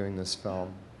behind doing this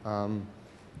film.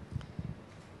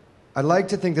 I'd like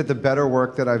to think that the better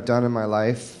work that I've done in my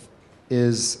life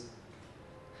is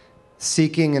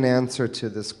seeking an answer to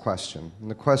this question. And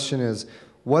the question is,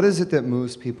 what is it that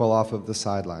moves people off of the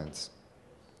sidelines?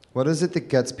 What is it that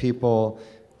gets people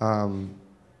to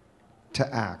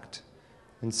act?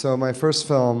 And so my first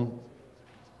film,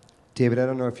 David, I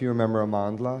don't know if you remember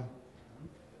Amandla,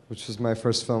 which was my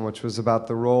first film, which was about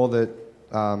the role that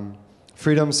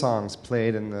freedom songs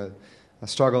played in the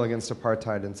struggle against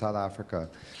apartheid in South Africa.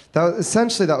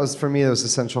 Essentially, that was, for me, the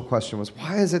central question was,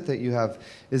 why is it that you have,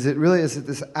 is it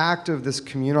this act of, this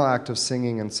communal act of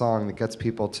singing and song that gets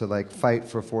people to like fight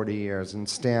for 40 years and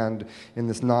stand in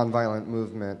this nonviolent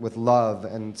movement with love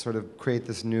and sort of create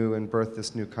this new and birth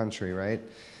this new country, right?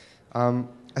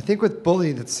 I think with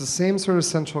Bullied, it's the same sort of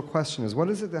central question is, what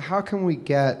is it that, how can we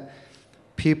get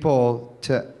people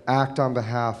to act on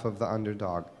behalf of the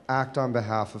underdog, act on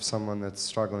behalf of someone that's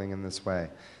struggling in this way?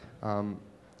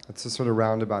 It's a sort of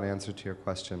roundabout answer to your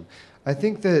question. I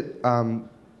think that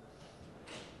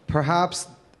perhaps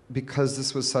because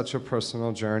this was such a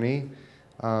personal journey,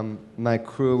 my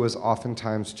crew was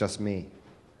oftentimes just me.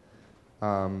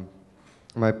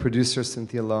 My producer,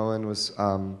 Cynthia Lowen, was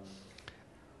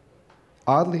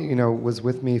oddly, was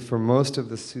with me for most of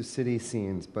the Sioux City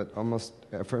scenes, but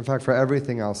in fact, for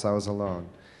everything else, I was alone.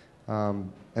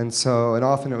 And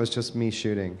often it was just me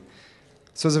shooting.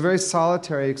 So it was a very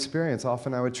solitary experience.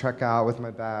 Often I would trek out with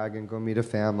my bag and go meet a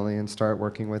family and start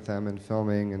working with them and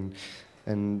filming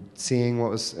and seeing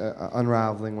what was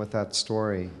unraveling with that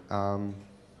story.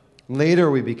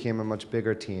 Later, we became a much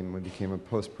bigger team. We became a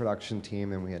post-production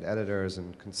team, and we had editors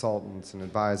and consultants and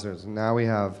advisors. And now we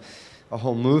have a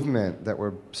whole movement that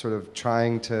we're sort of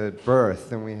trying to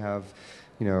birth, and we have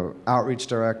outreach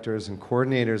directors and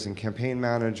coordinators and campaign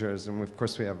managers, and of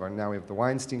course we have the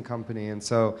Weinstein Company, and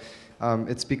so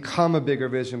it's become a bigger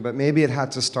vision, but maybe it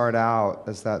had to start out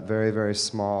as that very, very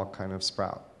small kind of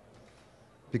sprout.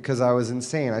 Because I was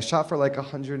insane. I shot for like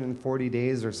 140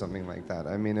 days or something like that.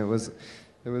 I mean,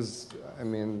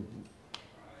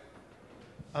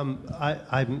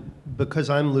 because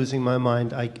I'm losing my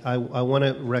mind, I want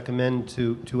to recommend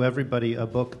to everybody a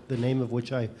book, the name of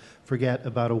which I forget,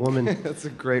 about a woman. That's a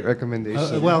great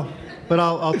recommendation. But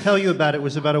I'll tell you about it. It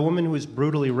was about a woman who was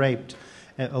brutally raped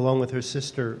along with her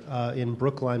sister in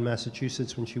Brookline,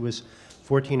 Massachusetts, when she was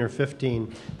 14 or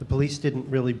 15. The police didn't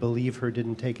really believe her,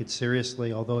 didn't take it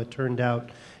seriously, although it turned out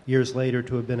years later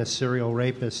to have been a serial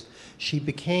rapist. She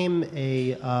became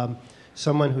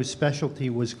someone whose specialty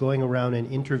was going around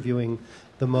and interviewing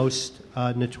the most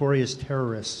notorious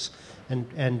terrorists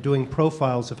and doing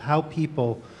profiles of how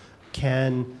people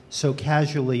can so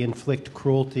casually inflict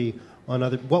cruelty on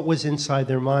other. What was inside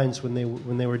their minds when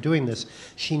they were doing this?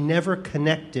 She never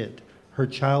connected her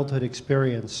childhood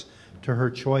experience to her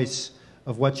choice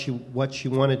of what she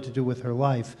wanted to do with her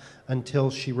life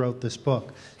until she wrote this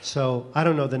book. So I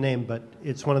don't know the name, but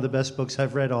it's one of the best books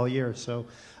I've read all year. So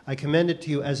I commend it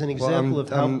to you as an example of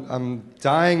how I'm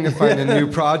dying to find a new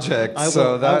project.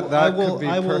 That could be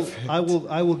perfect.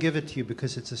 I will give it to you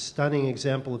because it's a stunning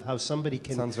example of how somebody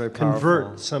can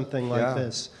convert something like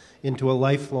this into a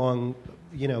lifelong,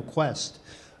 quest.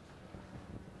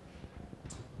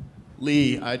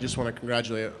 Lee, I just want to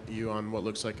congratulate you on what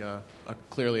looks like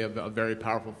clearly a very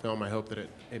powerful film. I hope that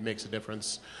it makes a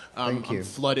difference. Thank you. I'm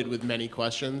flooded with many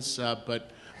questions, but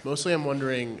mostly I'm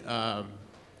wondering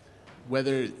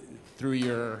whether through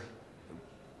your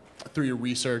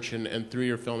research and through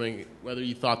your filming, whether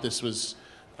you thought this was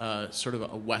sort of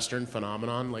a Western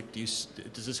phenomenon. Like, does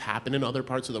this happen in other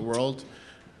parts of the world?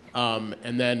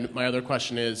 And then my other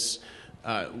question is,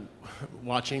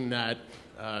 watching that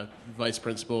vice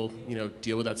principal,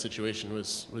 deal with that situation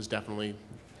was definitely,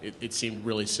 it seemed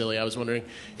really silly. I was wondering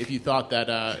if you thought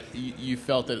that you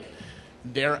felt that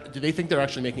do they think they're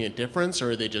actually making a difference,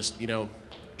 or are they just,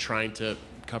 trying to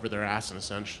cover their ass in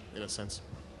a sense?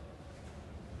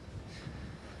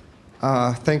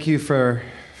 Thank you for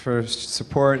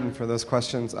support and for those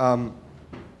questions.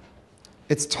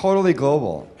 It's totally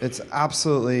global. It's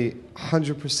absolutely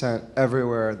 100%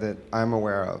 everywhere that I'm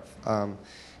aware of.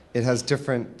 it has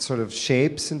different sort of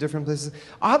shapes in different places.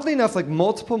 Oddly enough, like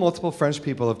multiple French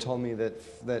people have told me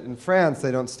that in France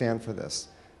they don't stand for this.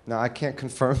 Now I can't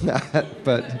confirm that,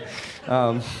 but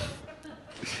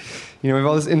we have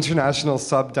all this international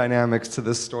sub-dynamics to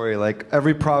this story. Like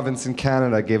every province in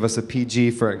Canada gave us a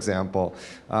PG, for example,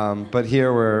 but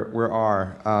here we're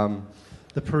R.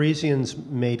 The Parisians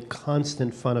made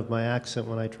constant fun of my accent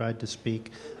when I tried to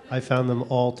speak. I found them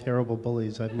all terrible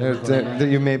bullies. I've never.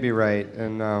 You may be right,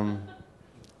 and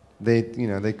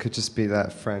they could just be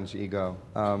that French ego.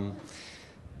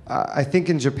 I think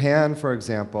in Japan, for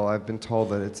example, I've been told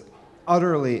that it's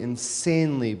utterly,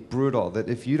 insanely brutal. That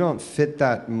if you don't fit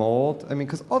that mold, I mean,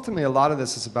 because ultimately a lot of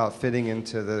this is about fitting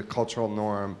into the cultural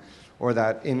norm, or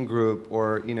that in-group,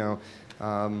 or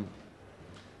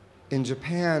in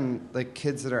Japan, like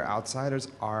kids that are outsiders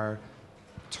are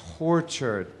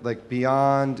tortured, like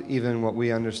beyond even what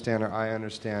we understand or I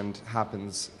understand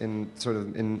happens in sort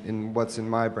of in what's in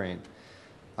my brain.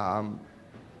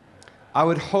 I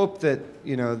would hope that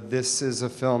this is a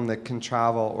film that can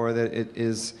travel, or that it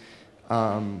is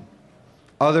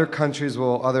other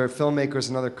filmmakers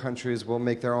in other countries will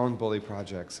make their own bully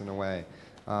projects in a way.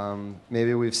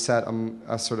 Maybe we've set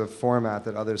a sort of format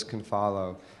that others can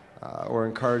follow, or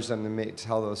encourage them to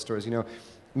tell those stories.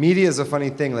 Media is a funny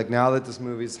thing. Like now that this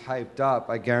movie's hyped up,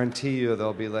 I guarantee you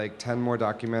there'll be like 10 more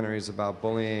documentaries about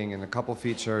bullying and a couple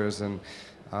features, and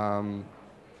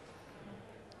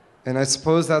I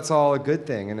suppose that's all a good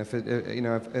thing. And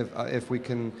if we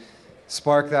can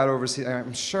spark that overseas,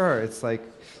 I'm sure it's like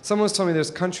someone was telling me there's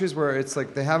countries where it's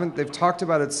like they've talked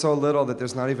about it so little that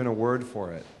there's not even a word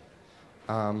for it.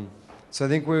 So I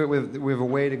think we have a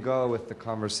way to go with the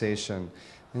conversation.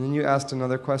 And then you asked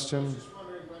another question.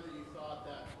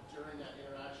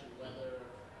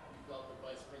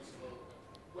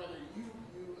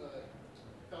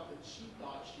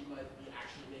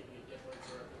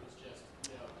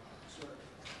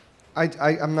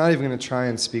 I'm not even going to try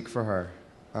and speak for her.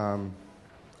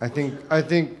 I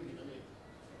think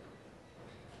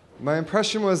my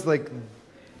impression was like,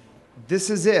 this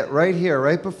is it right here,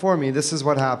 right before me. This is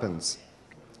what happens.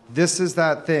 This is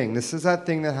that thing. This is that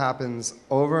thing that happens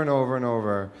over and over and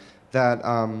over. That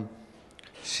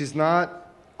she's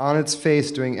not on its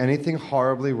face doing anything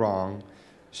horribly wrong.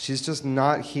 She's just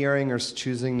not hearing or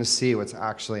choosing to see what's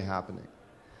actually happening.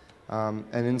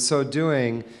 And in so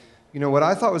doing, what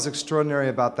I thought was extraordinary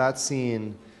about that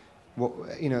scene,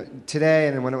 today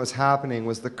and when it was happening,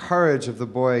 was the courage of the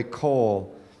boy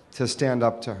Cole to stand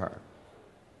up to her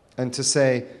and to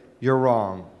say, "You're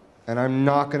wrong, and I'm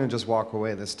not going to just walk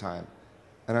away this time,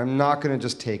 and I'm not going to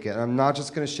just take it, and I'm not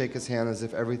just going to shake his hand as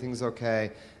if everything's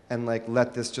okay and like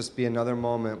let this just be another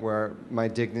moment where my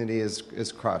dignity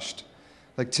is crushed."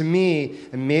 Like to me,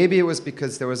 and maybe it was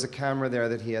because there was a camera there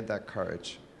that he had that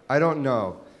courage. I don't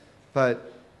know,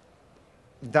 but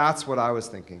that's what I was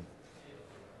thinking.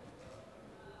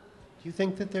 Do you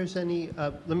think that there's any,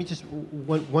 let me just,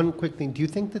 one quick thing. Do you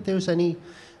think that there's any,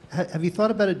 have you thought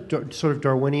about a sort of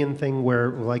Darwinian thing where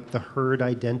like the herd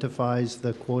identifies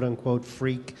the quote-unquote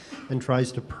freak and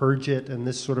tries to purge it, and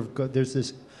this sort of, there's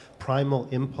this primal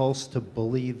impulse to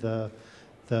bully the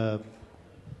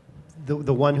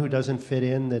one who doesn't fit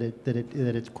in, that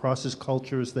it crosses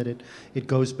cultures, that it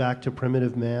goes back to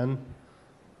primitive man?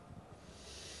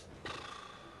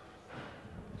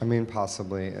 I mean,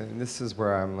 possibly. And this is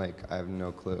where I'm like, I have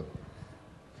no clue.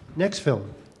 Next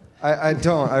film. I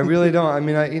don't. I really don't. I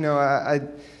mean,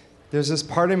 there's this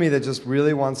part of me that just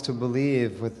really wants to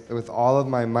believe with all of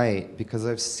my might, because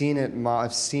I've seen it.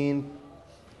 I've seen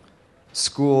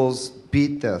schools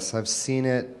beat this. I've seen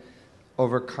it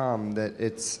overcome.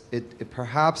 That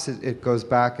perhaps it goes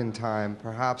back in time.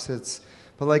 Perhaps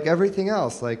but like everything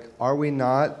else, like, are we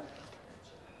not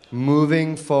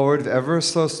moving forward ever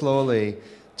so slowly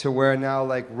to where now,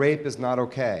 like, rape is not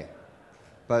okay?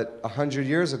 But 100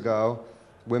 years ago,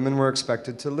 women were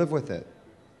expected to live with it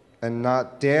and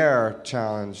not dare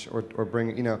challenge or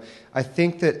bring, I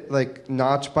think that, like,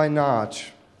 notch by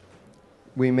notch,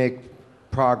 we make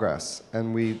progress,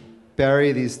 and we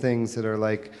bury these things that are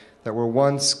like, that were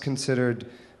once considered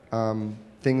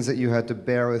things that you had to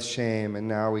bear with shame, and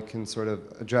now we can sort of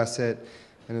address it.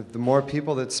 And the more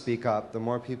people that speak up, the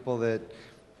more people that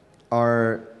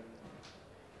are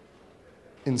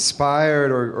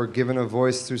inspired or given a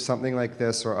voice through something like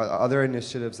this or other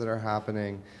initiatives that are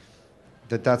happening,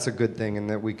 that's a good thing, and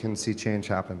that we can see change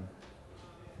happen.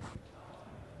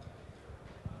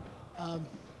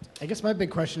 I guess my big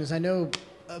question is, I know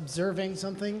observing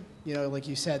something, like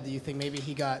you said, that you think maybe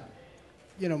he got,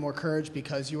 more courage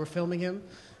because you were filming him.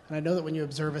 And I know that when you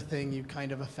observe a thing, you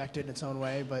kind of affect it in its own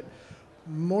way. But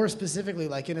more specifically,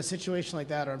 like in a situation like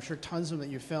that, or I'm sure tons of them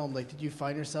that you filmed, like, did you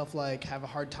find yourself like have a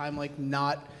hard time like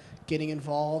not getting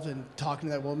involved and talking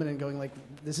to that woman and going like,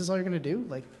 this is all you're gonna do?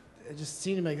 Like, it just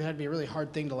seemed like it had to be a really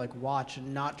hard thing to like watch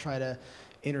and not try to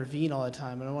intervene all the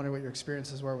time. And I wonder what your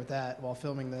experiences were with that while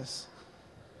filming this.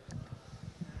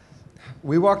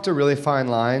 We walked a really fine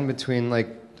line between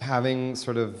like having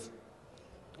sort of,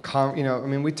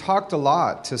 we talked a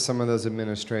lot to some of those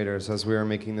administrators as we were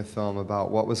making the film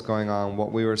about what was going on,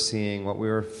 what we were seeing, what we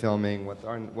were filming,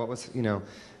 what was,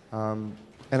 and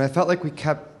I felt like we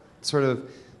kept sort of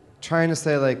trying to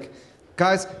say like,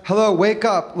 guys, hello, wake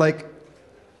up, like,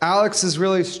 Alex is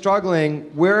really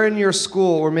struggling, we're in your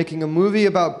school, we're making a movie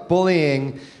about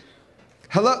bullying,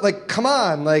 hello, like, come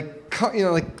on, like,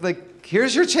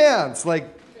 here's your chance, like,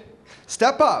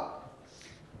 step up.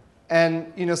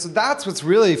 And, so that's what's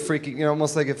really freaking,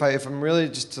 almost like if I'm really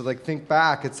just to like think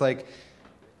back, it's like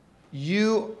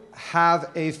you have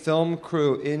a film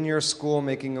crew in your school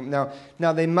making them.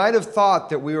 Now they might have thought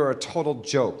that we were a total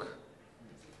joke.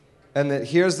 And that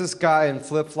here's this guy in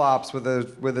flip-flops with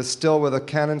a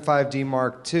Canon 5D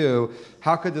Mark II.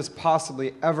 How could this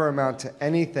possibly ever amount to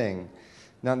anything?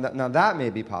 Now that may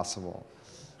be possible.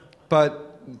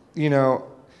 But,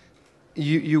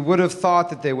 you would have thought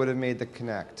that they would have made the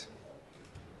connect.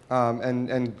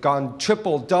 And gone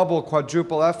triple, double,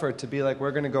 quadruple effort to be like,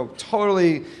 we're going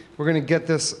to get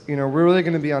this, we're really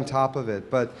going to be on top of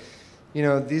it. But, we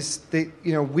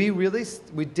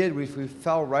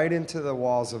fell right into the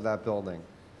walls of that building.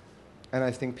 And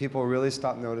I think people really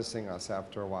stopped noticing us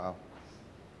after a while.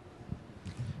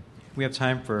 We have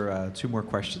time for 2 more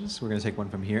questions. We're going to take one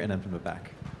from here and then from the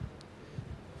back.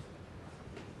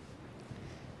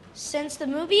 Since the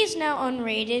movie is now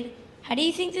unrated, how do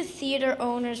you think the theater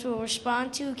owners will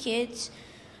respond to kids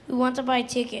who want to buy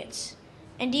tickets?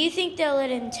 And do you think they'll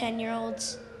let in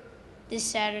 10-year-olds this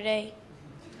Saturday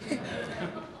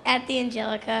at the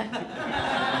Angelica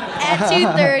at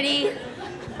 2:30?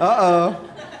 Uh-oh.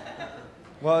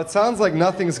 Well, it sounds like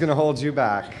nothing's going to hold you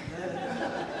back.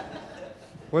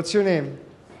 What's your name?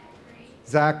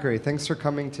 Zachary. Thanks for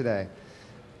coming today.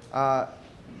 I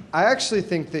actually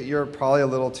think that you're probably a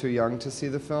little too young to see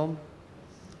the film.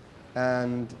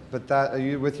 Is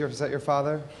that your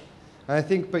father?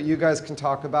 And but you guys can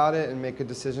talk about it and make a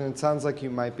decision. It sounds like you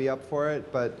might be up for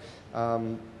it, but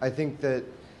I think that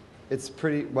it's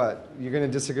pretty, what? You're going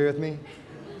to disagree with me?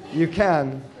 You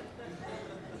can.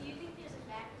 Do you think there's a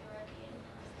back door at the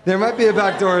end? There might be a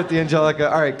back door at the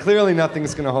Angelica. All right, clearly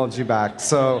nothing's going to hold you back.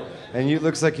 And it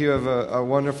looks like you have a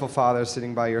wonderful father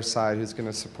sitting by your side who's going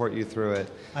to support you through it.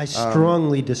 I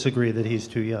strongly disagree that he's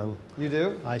too young. You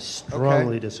do? I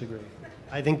strongly disagree.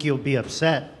 I think you'll be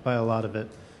upset by a lot of it,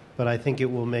 but I think it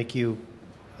will make you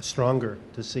stronger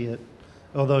to see it.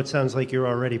 Although it sounds like you're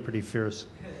already pretty fierce.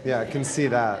 Yeah, I can see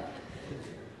that.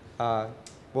 The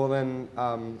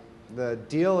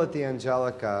deal at the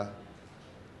Angelica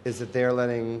is that they're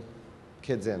letting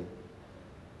kids in,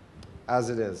 as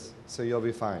it is, so you'll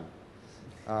be fine.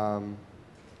 And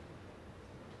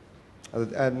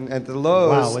at the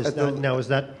Lowe's... Wow, is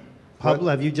that public?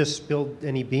 Have you just spilled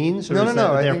any beans? Or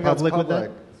No. I They're think public with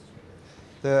that?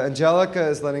 The Angelica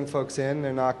is letting folks in.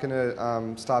 They're not going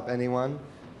to stop anyone,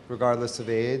 regardless of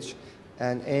age.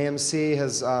 And AMC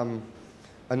has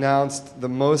announced the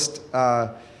most...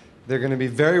 they're going to be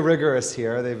very rigorous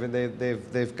here.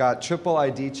 They've got triple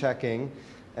ID checking,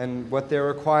 and what they're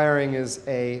requiring is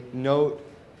a note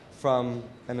from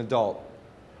an adult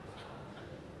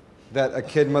that a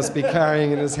kid must be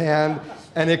carrying in his hand,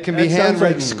 and it can be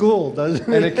handwritten. Sounds like school, doesn't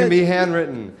it? And it can be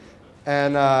handwritten.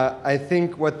 And I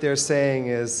think what they're saying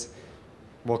is,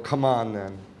 well, come on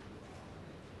then.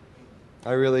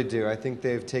 I really do. I think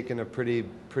they've taken a pretty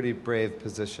brave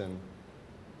position.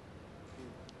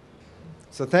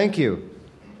 So thank you.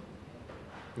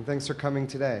 And thanks for coming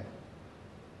today.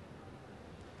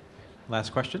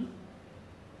 Last question.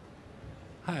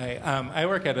 Hi, I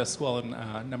work at a school, and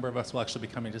a number of us will actually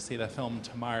be coming to see the film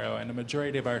tomorrow, and a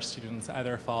majority of our students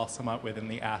either fall somewhat within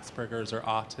the Asperger's or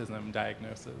autism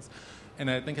diagnosis.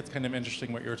 And I think it's kind of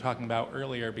interesting what you were talking about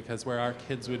earlier, because where our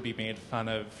kids would be made fun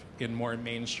of in more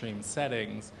mainstream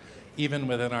settings, even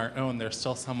within our own, there's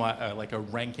still somewhat like a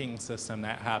ranking system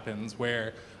that happens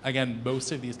where, again,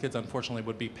 most of these kids unfortunately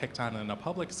would be picked on in a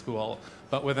public school,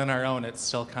 but within our own, it's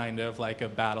still kind of like a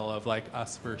battle of like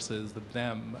us versus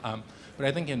them. But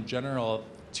I think in general,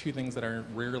 2 things that are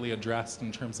rarely addressed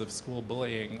in terms of school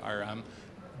bullying are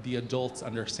the adults'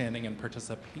 understanding and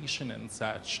participation and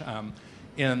such.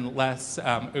 In less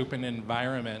open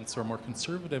environments or more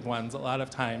conservative ones, a lot of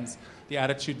times the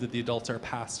attitude that the adults are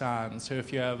passed on. So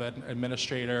if you have an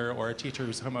administrator or a teacher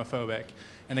who's homophobic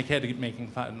and a kid making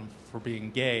fun for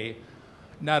being gay,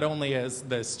 not only is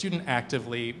the student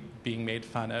actively being made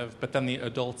fun of, but then the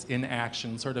adults in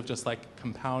action sort of just like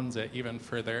compounds it even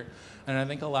further. And I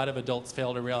think a lot of adults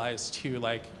fail to realize too,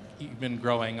 like even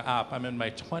growing up, I'm in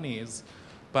my 20s,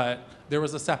 but there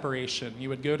was a separation. You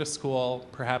would go to school,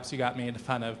 perhaps you got made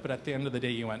fun of, but at the end of the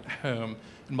day you went home.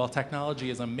 And while technology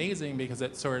is amazing because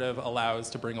it sort of allows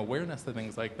to bring awareness to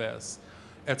things like this,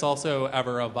 it's also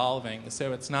ever evolving.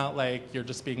 So it's not like you're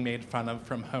just being made fun of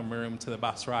from homeroom to the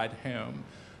bus ride home.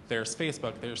 There's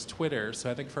Facebook, there's Twitter.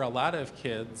 So I think for a lot of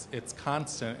kids, it's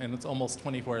constant and it's almost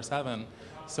 24/7.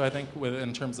 So I think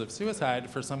in terms of suicide,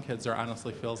 for some kids, there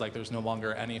honestly feels like there's no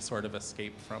longer any sort of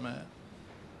escape from it.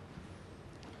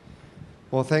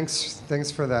 Well, thanks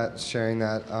for that, sharing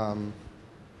that.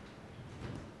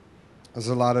 There's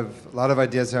a lot of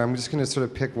ideas there. I'm just going to sort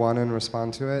of pick one and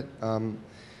respond to it.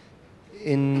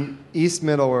 In East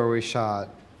Middle, where we shot,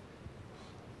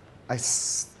 I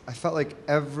felt like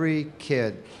every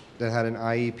kid that had an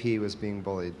IEP was being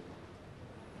bullied.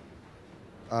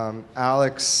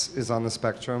 Alex is on the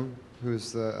spectrum,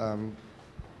 who's the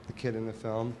kid in the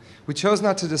film. We chose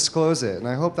not to disclose it, and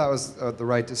I hope that was the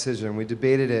right decision. We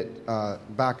debated it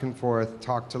back and forth,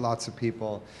 talked to lots of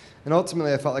people, and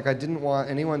ultimately I felt like I didn't want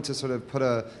anyone to sort of put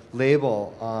a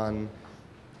label on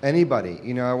anybody.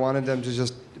 You know, I wanted them to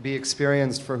just be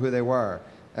experienced for who they were,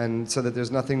 and so that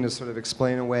there's nothing to sort of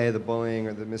explain away the bullying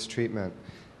or the mistreatment.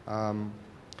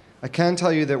 I can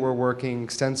tell you that we're working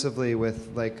extensively with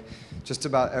like just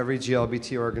about every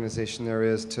GLBT organization there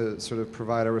is to sort of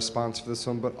provide a response for this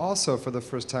film, but also for the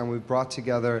first time we've brought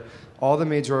together all the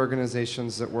major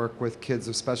organizations that work with kids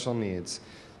of special needs.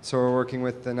 So we're working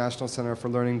with the National Center for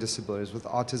Learning Disabilities, with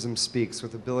Autism Speaks,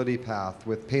 with Ability Path,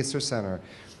 with Pacer Center.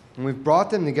 And we've brought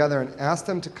them together and asked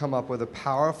them to come up with a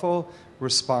powerful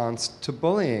response to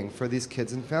bullying for these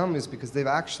kids and families, because they've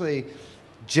actually,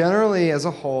 generally as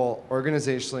a whole,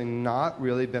 organizationally not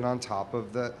really been on top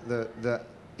of the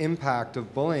impact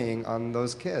of bullying on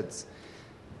those kids.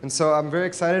 And so I'm very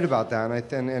excited about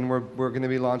that, and we're going to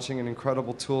be launching an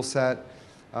incredible tool set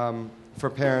for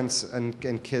parents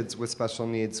and kids with special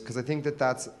needs, because I think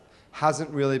that hasn't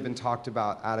really been talked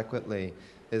about adequately.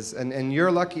 And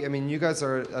you're lucky. I mean, you guys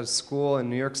are at a school in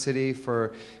New York City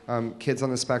for kids on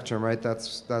the spectrum, right?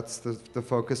 That's the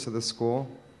focus of the school.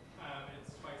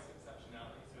 It's twice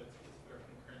exceptionality, so it's for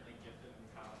concurrently gifted and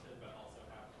talented, but also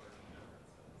have working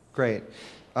differences. Great.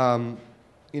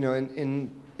 You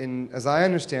know, as I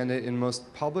understand it, in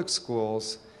most public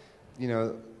schools, you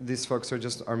know, these folks are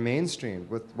mainstreamed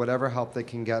with whatever help they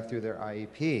can get through their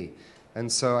IEP. And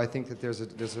so I think that there's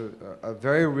a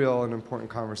very real and important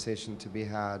conversation to be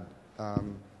had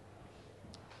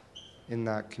in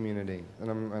that community, and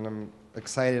I'm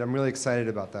excited. I'm really excited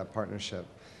about that partnership.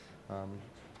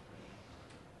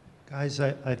 Guys,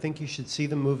 I think you should see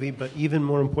the movie, but even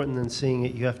more important than seeing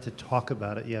it, you have to talk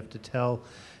about it. You have to tell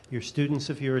your students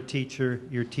if you're a teacher,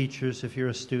 your teachers if you're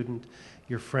a student,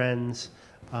 your friends.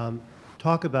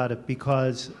 Talk about it,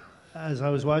 because as I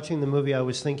was watching the movie, I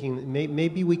was thinking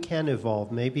maybe we can evolve.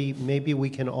 Maybe we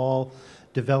can all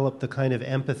develop the kind of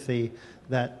empathy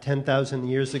that 10,000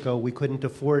 years ago we couldn't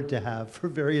afford to have for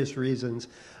various reasons.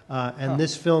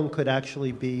 This film could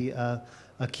actually be a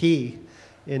key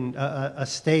in a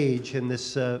stage in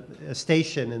this a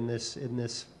station in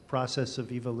this process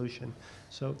of evolution.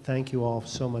 So thank you all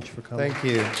so much for coming. Thank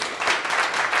you.